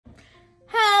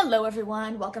Hello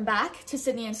everyone, welcome back to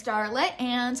Sydney and Scarlett,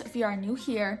 and if you are new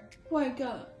here,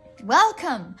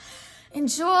 welcome!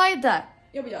 Enjoy the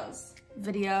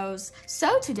videos.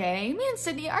 So today, me and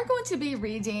Sydney are going to be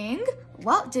reading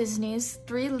Walt Disney's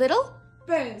Three Little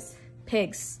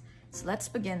Pigs. So let's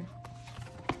begin.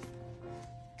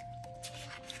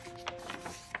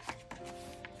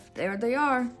 There they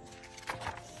are.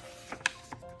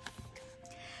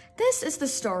 This is the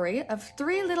story of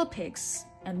three little pigs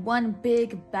and one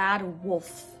big bad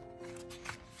wolf.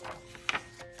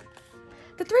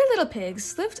 The three little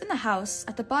pigs lived in the house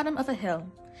at the bottom of a hill.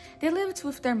 They lived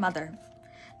with their mother.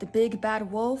 The big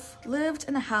bad wolf lived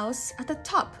in the house at the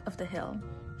top of the hill.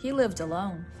 He lived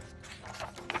alone.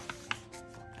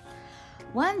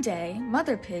 One day,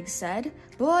 Mother Pig said,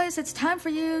 "Boys, it's time for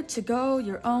you to go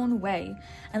your own way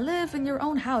and live in your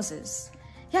own houses."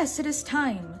 "Yes, it is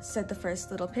time," said the first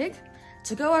little pig.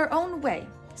 "To go our own way,"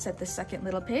 said the second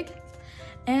little pig.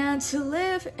 "And to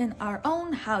live in our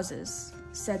own houses,"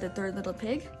 said the third little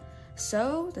pig.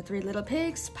 So the three little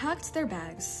pigs packed their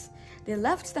bags. They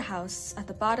left the house at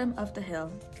the bottom of the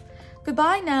hill.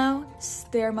 "Goodbye now,"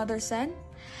 their mother said.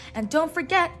 "And don't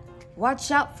forget,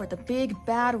 watch out for the big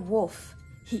bad wolf.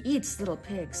 He eats little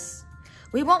pigs."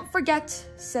 "We won't forget,"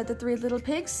 said the three little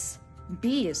pigs.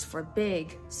 "B is for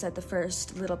big," said the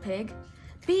first little pig.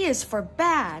 "B is for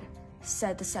bad,"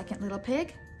 said the second little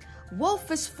pig.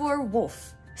 "Wolf is for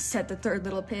wolf," said the third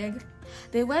little pig.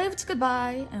 They waved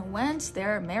goodbye and went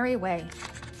their merry way.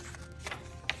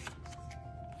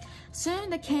 Soon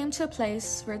they came to a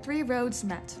place where three roads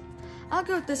met. "I'll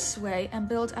go this way and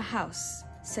build a house,"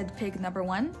 said pig number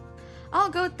one. "I'll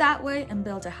go that way and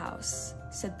build a house,"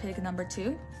 said pig number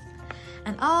two.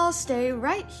 "And I'll stay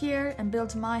right here and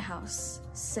build my house,"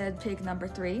 said pig number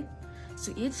three.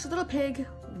 So each little pig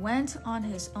went on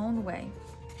his own way.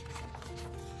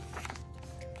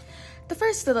 The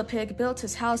first little pig built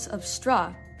his house of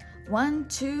straw. 1,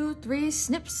 2, 3,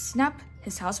 snip, snap,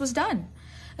 his house was done.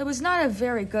 It was not a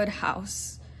very good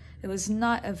house. It was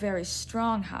not a very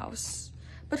strong house.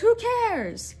 "But who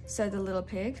cares?" said the little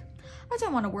pig. "I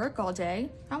don't want to work all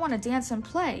day. I want to dance and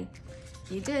play."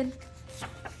 He did.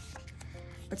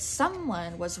 But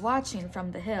someone was watching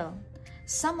from the hill.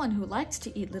 Someone who liked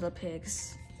to eat little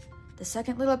pigs. The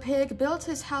second little pig built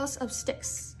his house of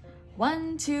sticks.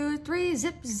 1, 2, 3,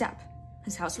 zip, zap.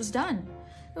 His house was done.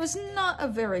 It was not a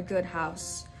very good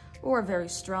house, or very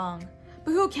strong.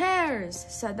 "But who cares?"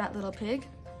 said that little pig.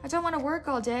 "I don't want to work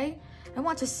all day. I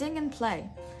want to sing and play."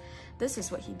 This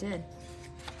is what he did.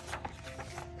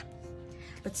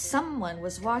 But someone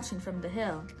was watching from the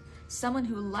hill. Someone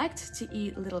who liked to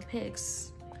eat little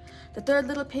pigs. The third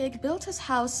little pig built his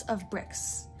house of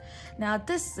bricks. Now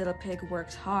this little pig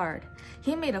worked hard.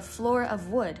 He made a floor of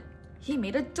wood. He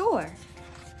made a door.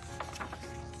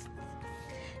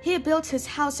 He built his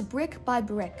house brick by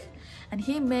brick, and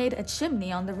he made a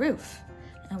chimney on the roof.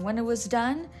 And when it was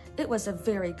done, it was a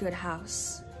very good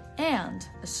house, and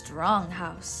a strong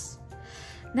house.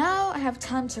 "Now I have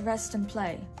time to rest and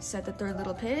play," said the third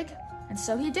little pig, and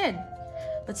so he did.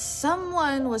 But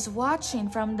someone was watching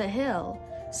from the hill,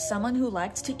 someone who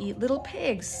liked to eat little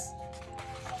pigs.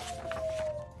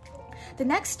 The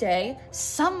next day,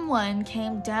 someone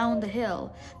came down the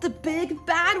hill, the big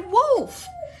bad wolf.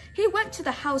 He went to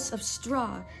the house of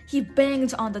straw. He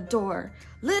banged on the door.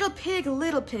 Little pig,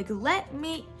 let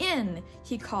me in,"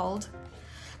 he called.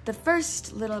 The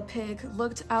first little pig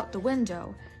looked out the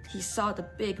window. He saw the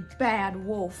big bad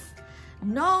wolf.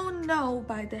 "No, no,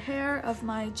 by the hair of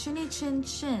my chinny chin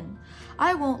chin.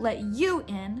 I won't let you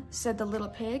in," said the little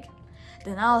pig.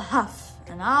 "Then I'll huff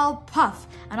and I'll puff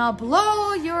and I'll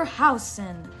blow your house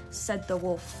in," said the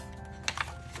wolf.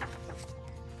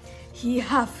 He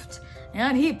huffed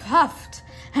and he puffed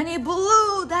and he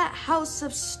blew that house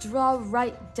of straw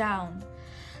right down.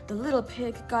 The little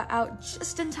pig got out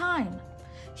just in time.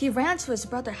 He ran to his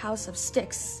brother's house of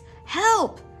sticks.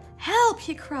 "Help! Help!"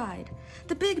 he cried.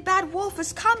 "The big bad wolf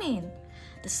is coming."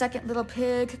 The second little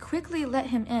pig quickly let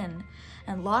him in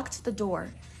and locked the door.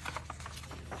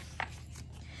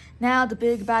 Now the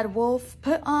big bad wolf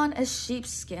put on a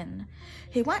sheepskin.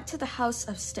 He went to the house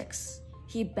of sticks.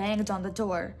 He banged on the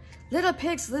door. Little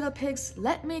pigs,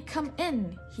 let me come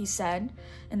in," he said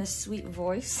in a sweet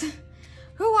voice.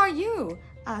 "Who are you?"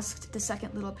 asked the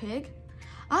second little pig.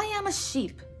 "I am a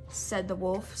sheep," said the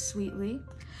wolf sweetly.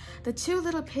 The two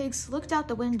little pigs looked out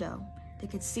the window. They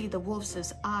could see the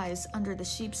wolf's eyes under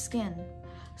the sheepskin.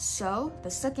 So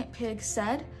the second pig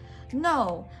said,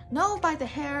 "No, no, by the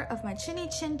hair of my chinny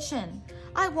chin chin.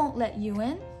 I won't let you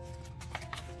in."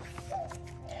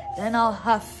 "Then I'll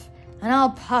huff and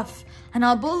I'll puff and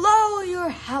I'll blow your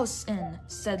house in,"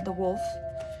 said the wolf.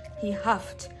 He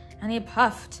huffed, and he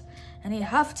puffed, and he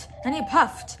huffed, and he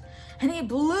puffed, and he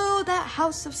blew that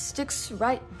house of sticks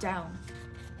right down.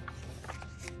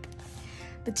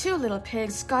 The two little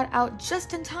pigs got out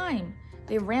just in time.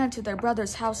 They ran to their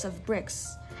brother's house of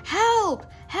bricks. "Help!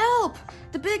 Help!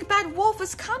 The big bad wolf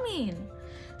is coming!"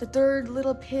 The third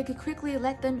little pig quickly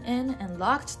let them in and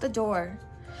locked the door.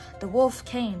 The wolf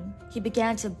came. He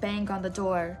began to bang on the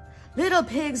door. Little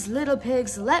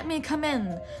pigs, let me come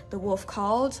in," the wolf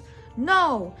called.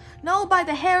 "No, no, by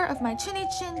the hair of my chinny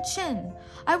chin chin.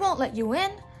 I won't let you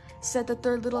in," said the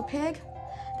third little pig.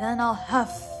 "Then I'll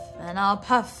huff, and I'll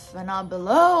puff, and I'll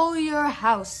blow your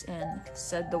house in,"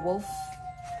 said the wolf.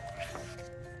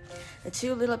 The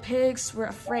two little pigs were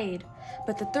afraid,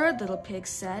 but the third little pig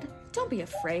said, "Don't be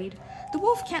afraid. The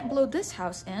wolf can't blow this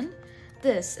house in.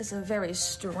 This is a very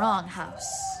strong house."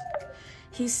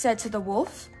 He said to the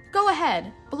wolf, "Go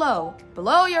ahead,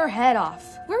 blow your head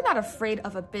off. We're not afraid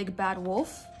of a big bad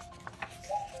wolf."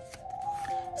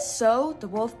 So the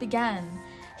wolf began.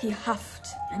 He huffed,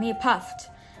 and he puffed,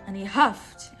 and he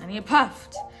huffed, and he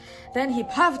puffed. Then he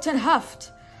puffed and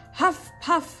huffed. Huff,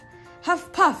 puff,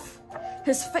 huff, puff.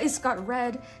 His face got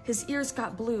red, his ears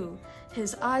got blue,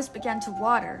 his eyes began to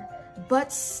water,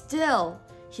 but still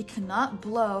he could not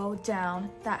blow down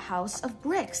that house of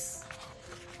bricks.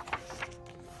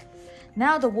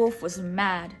 Now the wolf was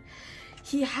mad.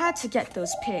 He had to get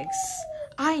those pigs.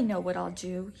 "I know what I'll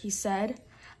do," he said.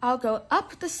 "I'll go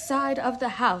up the side of the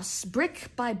house,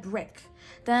 brick by brick.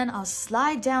 Then I'll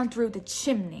slide down through the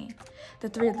chimney." The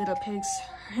three little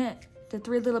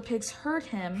pigs heard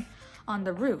him on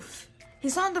the roof.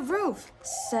 "He's on the roof,"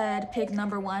 said pig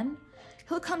number 1.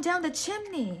 "He'll come down the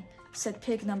chimney," said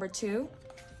pig number 2.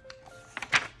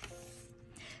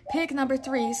 Pig number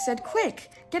 3 said, "Quick,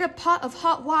 get a pot of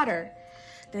hot water."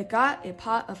 They got a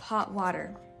pot of hot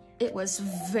water. It was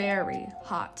very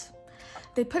hot.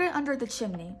 They put it under the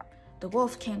chimney. The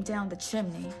wolf came down the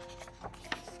chimney.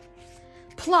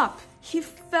 Plop! He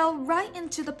fell right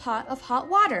into the pot of hot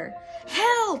water.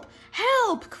 "Help!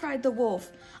 Help!" cried the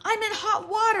wolf. "I'm in hot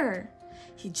water!"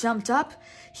 He jumped up.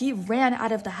 He ran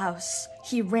out of the house.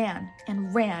 He ran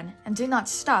and did not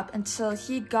stop until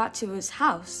he got to his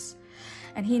house.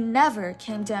 And he never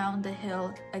came down the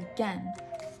hill again.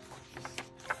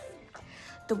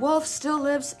 The wolf still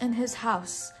lives in his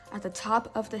house at the top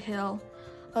of the hill,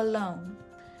 alone.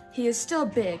 He is still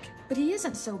big, but he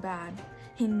isn't so bad.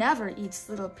 He never eats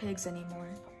little pigs anymore.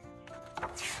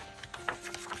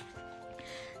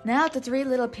 Now the three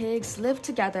little pigs live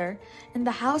together in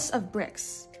the house of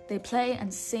bricks. They play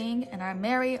and sing and are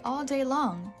merry all day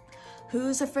long.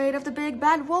 Who's afraid of the big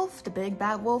bad wolf? The big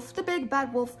bad wolf, the big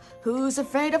bad wolf. Who's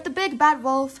afraid of the big bad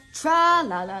wolf?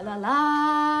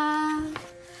 Tra-la-la-la-la.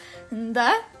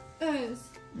 That is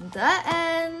the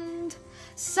end.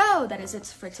 So that is it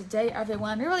for today,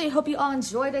 everyone. I really hope you all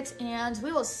enjoyed it, and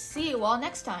we will see you all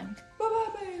next time.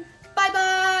 Bye-bye.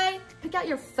 Bye-bye. Pick out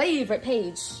your favorite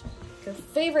page. Your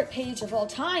favorite page of all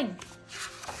time.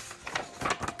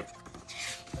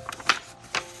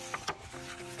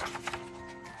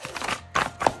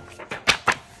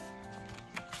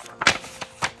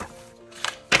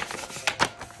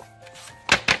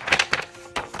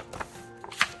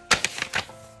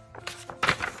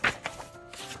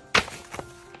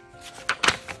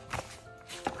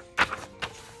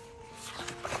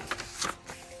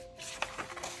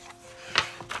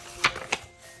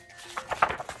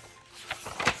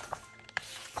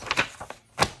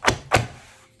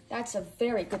 That's a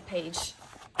very good page.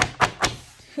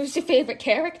 Who's your favorite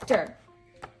character?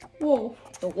 Wolf.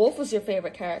 The wolf was your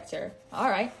favorite character. All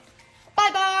right.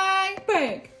 Bye-bye.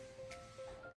 Bang.